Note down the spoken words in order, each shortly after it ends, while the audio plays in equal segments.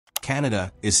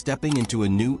Canada is stepping into a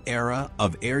new era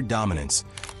of air dominance,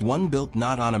 one built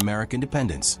not on American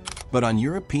dependence, but on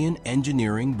European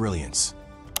engineering brilliance.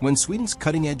 When Sweden's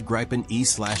cutting-edge Gripen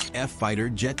E/F fighter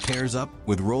jet pairs up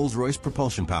with Rolls-Royce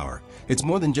propulsion power, it's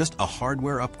more than just a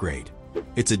hardware upgrade.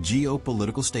 It's a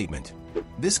geopolitical statement.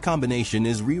 This combination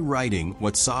is rewriting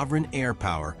what sovereign air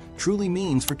power truly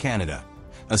means for Canada,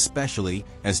 especially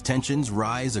as tensions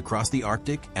rise across the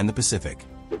Arctic and the Pacific.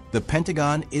 The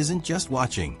Pentagon isn't just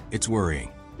watching, it's worrying,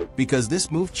 because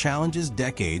this move challenges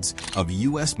decades of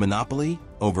U.S. monopoly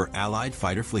over allied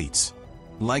fighter fleets.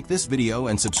 Like this video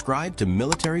and subscribe to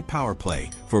Military Power Play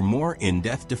for more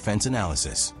in-depth defense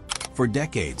analysis. For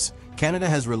decades, Canada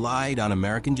has relied on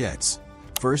American jets,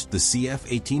 first the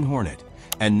CF-18 Hornet,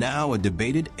 and now a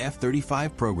debated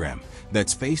F-35 program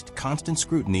that's faced constant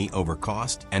scrutiny over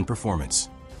cost and performance.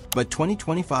 But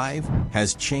 2025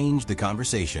 has changed the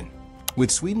conversation. With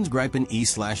Sweden's Gripen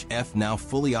E/F now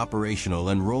fully operational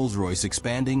and Rolls-Royce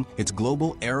expanding its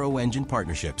global aero engine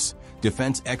partnerships,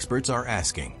 defense experts are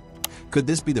asking, could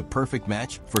this be the perfect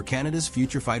match for Canada's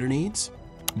future fighter needs?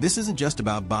 This isn't just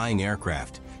about buying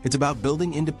aircraft. It's about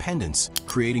building independence,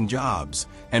 creating jobs,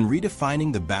 and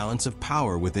redefining the balance of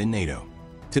power within NATO.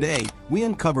 Today, we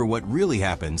uncover what really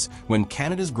happens when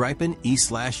Canada's Gripen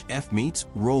E/F meets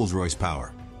Rolls-Royce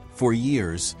power. For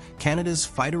years, Canada's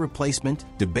fighter replacement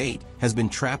debate has been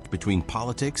trapped between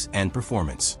politics and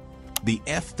performance. The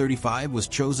F-35 was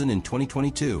chosen in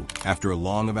 2022 after a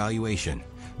long evaluation,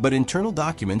 but internal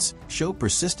documents show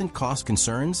persistent cost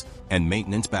concerns and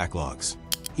maintenance backlogs.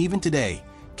 Even today,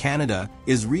 Canada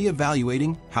is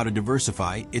re-evaluating how to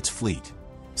diversify its fleet.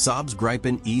 Saab's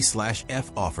Gripen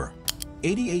E/F offer,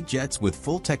 88 jets with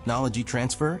full technology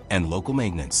transfer and local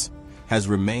maintenance, has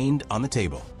remained on the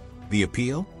table. The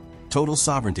appeal? Total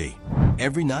sovereignty.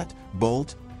 Every nut,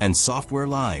 bolt, and software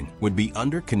line would be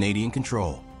under Canadian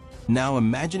control. Now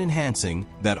imagine enhancing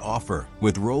that offer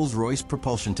with Rolls-Royce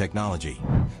propulsion technology,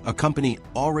 a company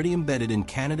already embedded in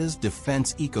Canada's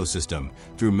defense ecosystem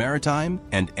through maritime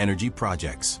and energy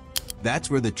projects. That's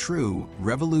where the true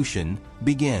revolution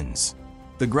begins.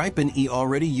 The Gripen E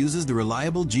already uses the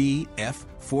reliable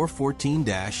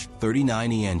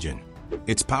GF414-39E engine.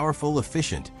 It's powerful,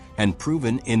 efficient, and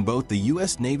proven in both the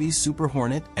U.S. Navy's Super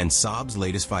Hornet and Saab's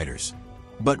latest fighters.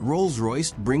 But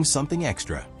Rolls-Royce brings something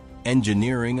extra: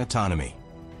 engineering autonomy.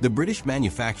 The British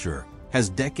manufacturer has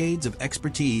decades of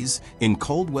expertise in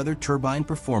cold weather turbine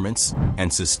performance and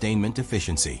sustainment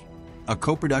efficiency. A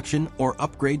co-production or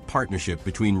upgrade partnership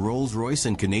between Rolls-Royce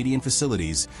and Canadian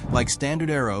facilities like Standard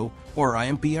Aero or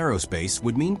IMP Aerospace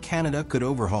would mean Canada could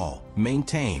overhaul,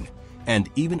 maintain, and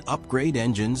even upgrade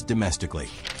engines domestically,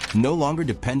 no longer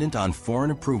dependent on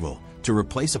foreign approval to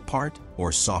replace a part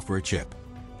or software chip.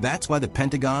 That's why the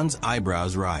Pentagon's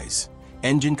eyebrows rise.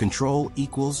 Engine control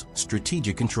equals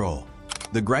strategic control.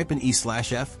 The Gripen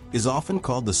E/F is often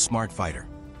called the smart fighter.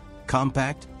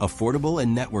 Compact, affordable,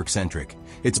 and network-centric,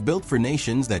 it's built for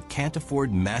nations that can't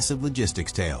afford massive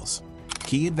logistics tails.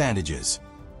 Key advantages: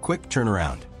 quick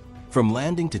turnaround, from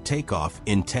landing to takeoff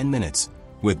in 10 minutes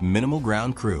with minimal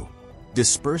ground crew.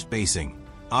 Dispersed basing,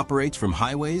 operates from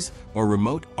highways or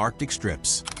remote Arctic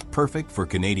strips, perfect for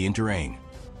Canadian terrain.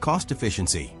 Cost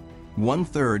efficiency,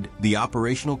 1/3 the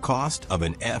operational cost of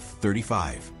an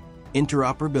F-35.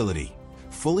 Interoperability,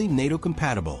 fully NATO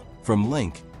compatible from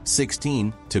Link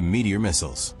 16 to Meteor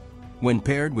missiles. When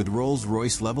paired with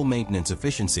Rolls-Royce level maintenance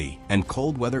efficiency and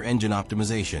cold weather engine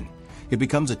optimization, it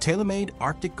becomes a tailor-made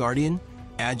Arctic Guardian,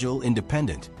 agile,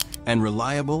 independent, and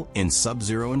reliable in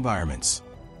sub-zero environments.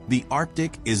 The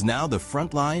Arctic is now the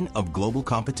front line of global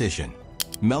competition.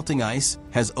 Melting ice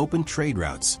has opened trade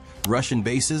routes, Russian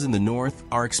bases in the north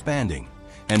are expanding,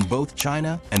 and both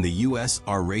China and the US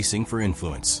are racing for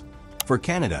influence. For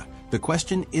Canada, the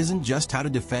question isn't just how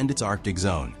to defend its Arctic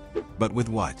zone, but with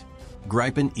what?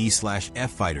 Gripen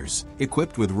E/F fighters,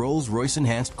 equipped with Rolls-Royce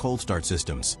enhanced cold start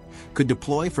systems, could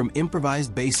deploy from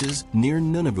improvised bases near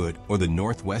Nunavut or the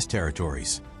Northwest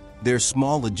Territories. Their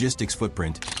small logistics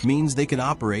footprint means they can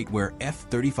operate where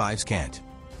F-35s can't.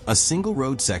 A single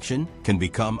road section can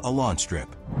become a launch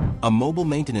strip. A mobile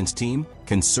maintenance team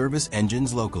can service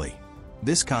engines locally.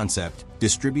 This concept,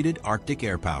 distributed Arctic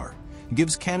air power,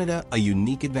 gives Canada a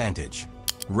unique advantage: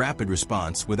 rapid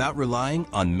response without relying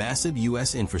on massive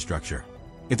U.S. infrastructure.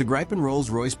 If the Gripen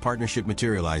Rolls-Royce partnership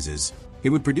materializes,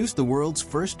 it would produce the world's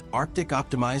first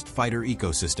Arctic-optimized fighter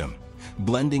ecosystem,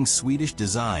 blending Swedish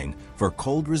design for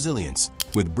cold resilience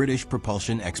with British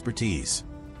propulsion expertise.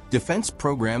 Defense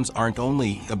programs aren't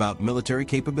only about military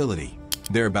capability.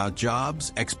 They're about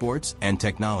jobs, exports, and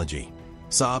technology.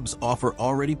 Saab's offer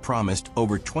already promised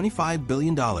over $25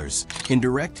 billion in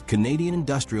direct Canadian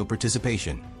industrial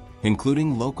participation,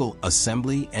 including local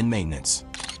assembly and maintenance.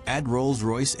 Add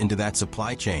Rolls-Royce into that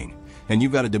supply chain, and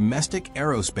you've got a domestic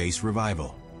aerospace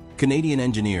revival. Canadian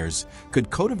engineers could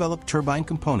co-develop turbine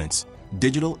components,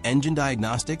 digital engine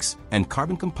diagnostics, and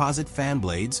carbon composite fan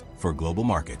blades for global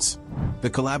markets. The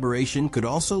collaboration could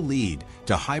also lead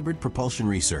to hybrid propulsion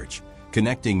research,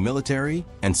 connecting military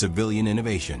and civilian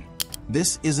innovation.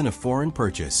 This isn't a foreign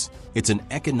purchase, it's an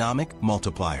economic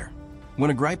multiplier.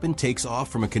 When a Gripen takes off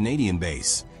from a Canadian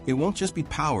base, it won't just be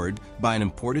powered by an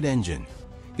imported engine.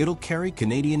 It'll carry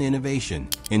Canadian innovation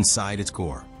inside its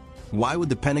core. Why would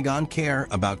the Pentagon care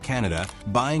about Canada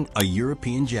buying a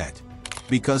European jet?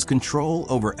 Because control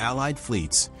over allied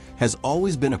fleets has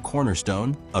always been a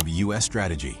cornerstone of U.S.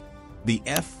 strategy. The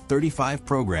F-35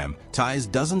 program ties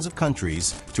dozens of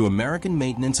countries to American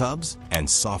maintenance hubs and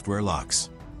software locks.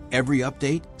 Every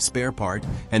update, spare part,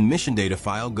 and mission data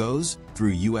file goes through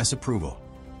U.S. approval.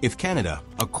 If Canada,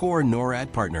 a core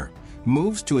NORAD partner,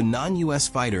 moves to a non-U.S.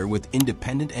 fighter with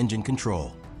independent engine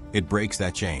control, it breaks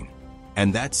that chain.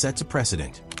 And that sets a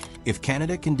precedent. If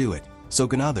Canada can do it, so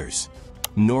can others.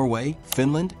 Norway,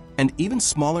 Finland, and even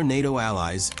smaller NATO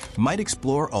allies might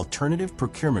explore alternative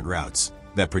procurement routes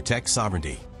that protect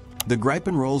sovereignty. The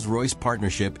Gripen Rolls-Royce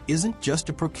partnership isn't just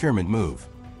a procurement move.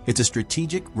 It's a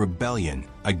strategic rebellion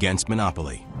against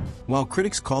monopoly. While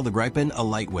critics call the Gripen a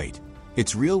lightweight,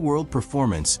 its real-world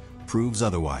performance proves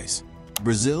otherwise.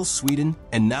 Brazil, Sweden,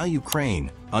 and now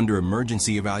Ukraine, under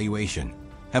emergency evaluation,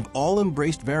 have all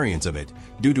embraced variants of it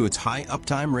due to its high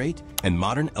uptime rate and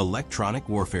modern electronic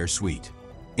warfare suite.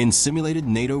 In simulated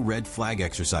NATO red flag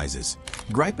exercises,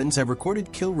 Gripens have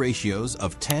recorded kill ratios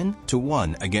of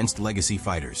 10-to-1 against legacy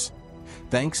fighters,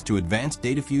 thanks to advanced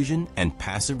data fusion and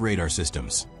passive radar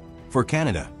systems. For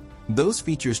Canada, those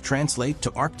features translate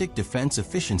to Arctic defense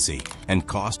efficiency and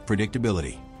cost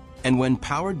predictability. And when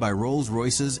powered by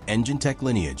Rolls-Royce's engine tech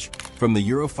lineage, from the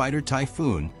Eurofighter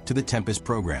Typhoon to the Tempest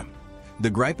program, the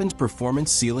Gripen's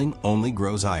performance ceiling only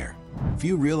grows higher.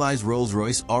 Few realize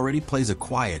Rolls-Royce already plays a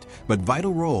quiet but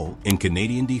vital role in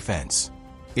Canadian defense.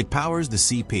 It powers the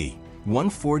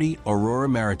CP-140 Aurora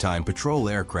maritime patrol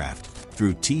aircraft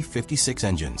through T-56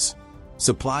 engines,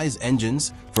 supplies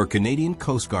engines for Canadian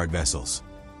Coast Guard vessels,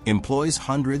 employs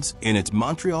hundreds in its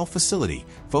Montreal facility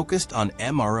focused on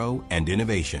MRO and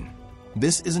innovation.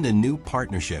 This isn't a new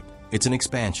partnership, it's an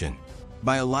expansion.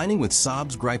 By aligning with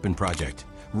Saab's Gripen project,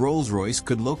 Rolls-Royce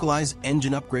could localize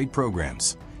engine upgrade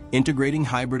programs, integrating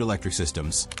hybrid electric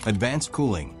systems, advanced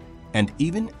cooling, and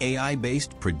even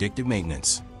AI-based predictive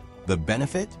maintenance. The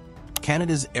benefit?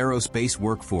 Canada's aerospace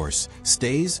workforce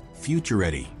stays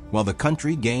future-ready, while the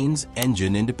country gains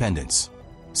engine independence.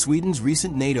 Sweden's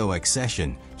recent NATO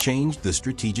accession changed the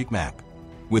strategic map.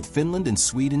 With Finland and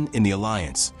Sweden in the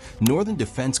alliance, northern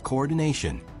defense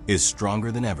coordination is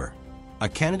stronger than ever. A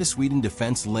Canada-Sweden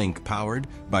defense link powered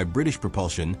by British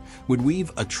propulsion would weave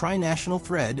a trinational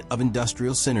thread of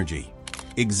industrial synergy,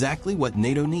 exactly what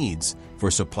NATO needs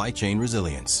for supply chain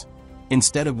resilience.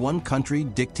 Instead of one country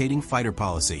dictating fighter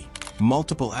policy,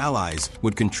 multiple allies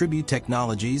would contribute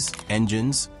technologies,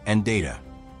 engines, and data.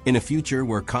 In a future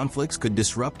where conflicts could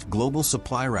disrupt global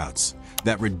supply routes,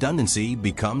 that redundancy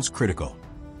becomes critical.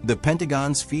 The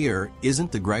Pentagon's fear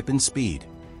isn't the Gripen's speed,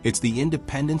 it's the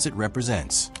independence it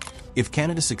represents. If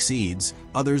Canada succeeds,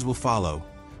 others will follow,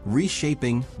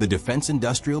 reshaping the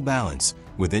defense-industrial balance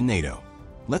within NATO.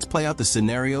 Let's play out the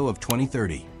scenario of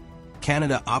 2030.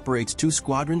 Canada operates 2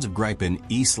 squadrons of Gripen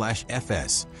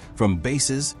E/FS from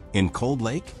bases in Cold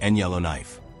Lake and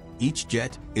Yellowknife. Each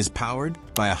jet is powered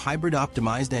by a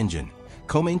hybrid-optimized engine,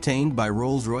 co-maintained by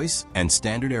Rolls-Royce and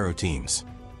Standard Aero teams.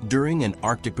 During an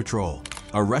Arctic patrol,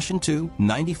 a Russian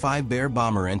Tu-95 Bear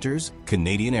bomber enters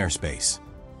Canadian airspace.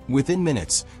 Within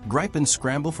minutes, Gripens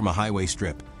scramble from a highway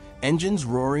strip, engines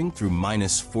roaring through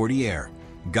 -40 air,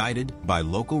 guided by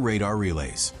local radar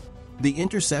relays. The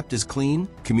intercept is clean,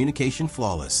 communication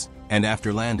flawless, and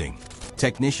after landing,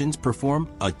 technicians perform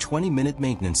a 20-minute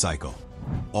maintenance cycle,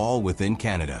 all within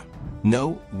Canada.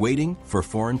 No waiting for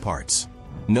foreign parts,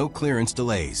 no clearance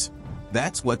delays.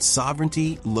 That's what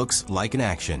sovereignty looks like in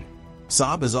action.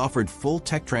 Saab has offered full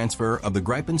tech transfer of the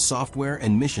Gripen software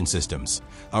and mission systems,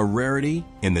 a rarity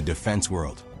in the defense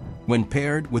world. When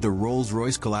paired with a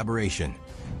Rolls-Royce collaboration,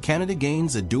 Canada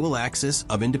gains a dual axis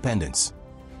of independence,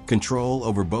 control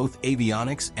over both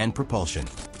avionics and propulsion.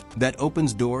 That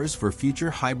opens doors for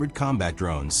future hybrid combat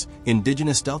drones,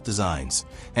 indigenous stealth designs,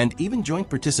 and even joint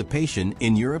participation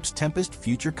in Europe's Tempest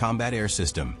Future Combat Air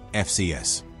System,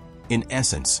 FCS. In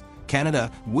essence,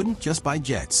 Canada wouldn't just buy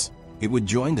jets, it would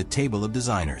join the table of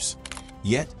designers.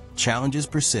 Yet, challenges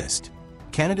persist.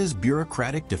 Canada's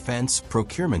bureaucratic defense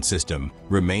procurement system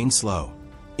remains slow.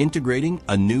 Integrating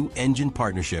a new engine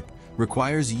partnership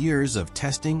requires years of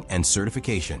testing and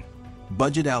certification.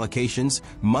 Budget allocations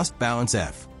must balance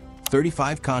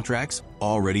F-35 contracts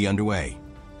already underway.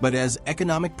 But as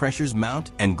economic pressures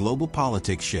mount and global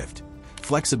politics shift,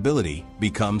 flexibility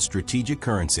becomes strategic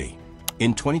currency.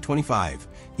 In 2025,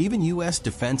 even U.S.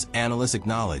 defense analysts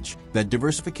acknowledge that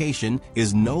diversification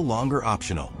is no longer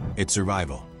optional, it's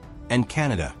survival. And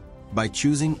Canada, by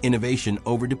choosing innovation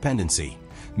over dependency,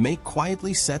 may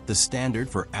quietly set the standard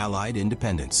for allied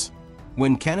independence.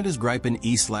 When Canada's Gripen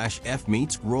E/F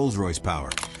meets Rolls-Royce power,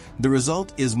 the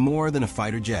result is more than a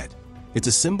fighter jet. It's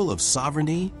a symbol of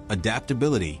sovereignty,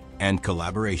 adaptability, and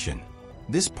collaboration.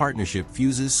 This partnership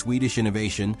fuses Swedish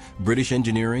innovation, British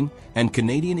engineering, and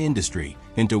Canadian industry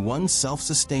into one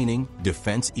self-sustaining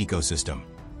defense ecosystem.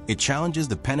 It challenges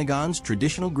the Pentagon's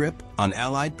traditional grip on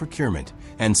allied procurement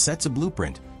and sets a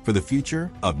blueprint for the future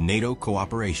of NATO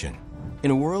cooperation.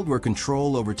 In a world where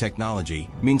control over technology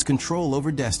means control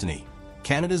over destiny,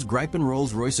 Canada's Gripen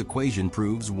Rolls-Royce equation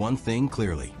proves one thing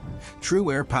clearly.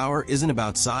 True air power isn't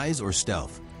about size or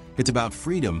stealth. It's about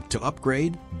freedom to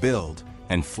upgrade, build,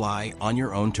 and fly on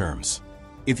your own terms.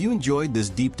 If you enjoyed this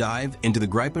deep dive into the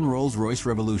Gripen Rolls-Royce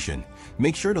revolution,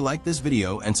 make sure to like this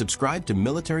video and subscribe to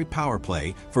Military Power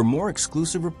Play for more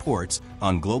exclusive reports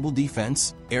on global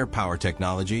defense, air power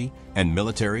technology, and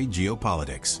military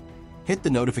geopolitics. Hit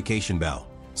the notification bell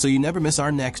so you never miss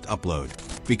our next upload,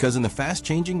 because in the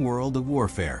fast-changing world of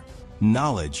warfare,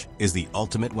 knowledge is the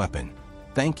ultimate weapon.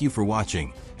 Thank you for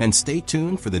watching, and stay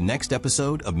tuned for the next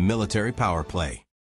episode of Military Power Play.